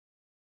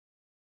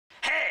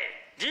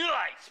Do you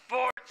like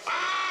sports?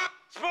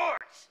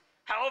 Sports!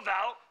 How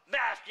about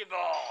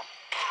basketball?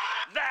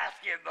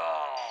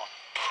 Basketball!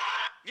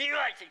 Do you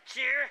like to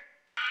cheer?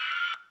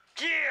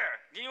 Cheer!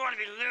 Do you want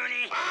to be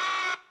loony?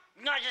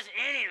 Not just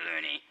any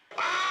loony,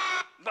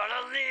 but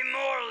a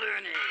Lemoore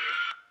Looney.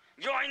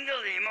 Join the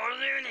Lemoore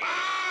Loonies.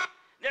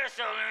 They're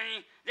so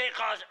loony, they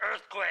cause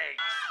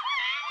earthquakes.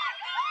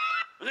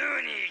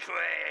 Loony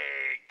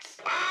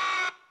quakes.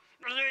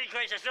 Loony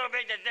quakes are so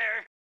big that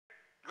they're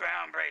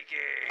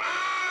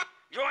groundbreaking.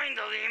 Join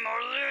the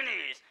Lemoore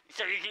Loonies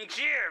so you can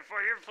cheer for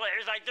your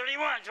players like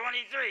 31,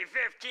 23,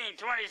 15,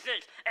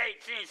 26,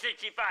 18,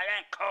 65,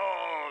 and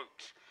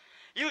coach.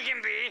 You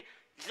can be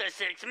the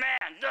sixth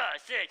man,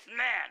 six.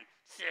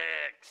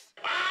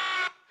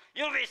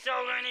 You'll be so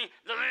loony,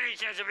 the Looney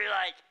Tunes will be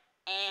like,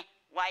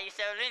 why you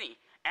so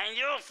loony? And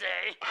you'll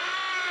say,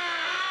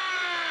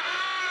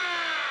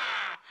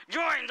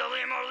 join the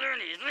Lemoore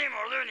Loonies,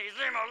 Lemoore Loonies,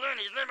 Lemoore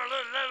Loonies, Lemoore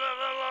Loonies,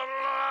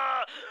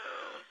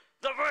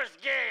 The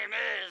first game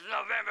is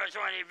November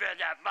 25th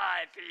at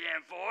 5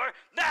 p.m. for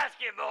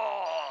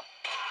basketball.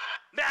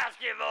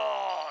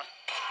 Basketball.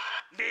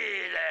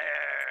 Be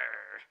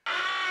there.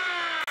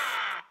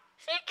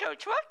 See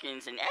Coach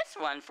Watkins in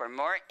S1 for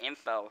more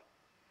info.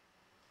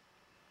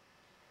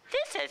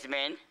 This has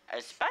been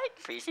a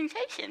Spike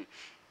presentation.